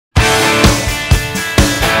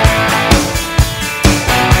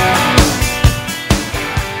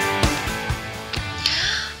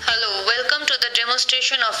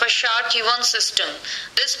demonstration of a SHARK-E1 system.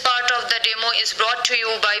 This part of the demo is brought to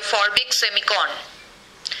you by FORBIX SEMICON.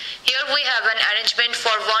 Here we have an arrangement for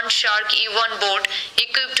one SHARK-E1 board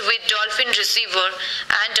equipped with DOLPHIN receiver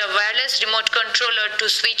and a wireless remote controller to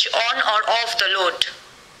switch on or off the load.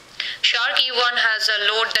 SHARK-E1 has a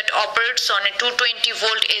load that operates on a 220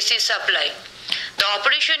 volt AC supply. The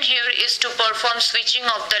operation here is to perform switching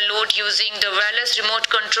of the load using the wireless remote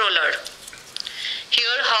controller.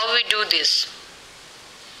 Here how we do this.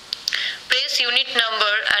 Press unit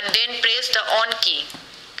number and then press the on key.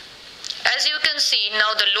 As you can see,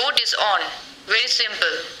 now the load is on. Very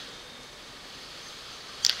simple.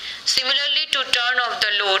 Similarly, to turn off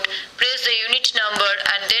the load, press the unit number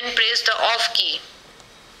and then press the off key.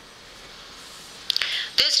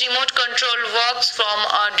 This remote control works from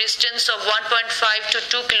a distance of 1.5 to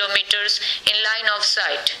 2 kilometers in line of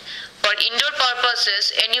sight. For indoor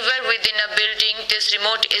purposes, anywhere within a building, this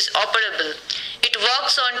remote is operable. It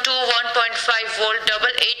works on two 1.5 volt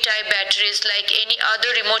AA type batteries like any other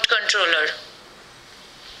remote controller.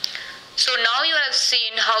 So now you have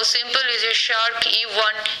seen how simple is a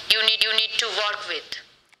SHARK-E1 unit to work with.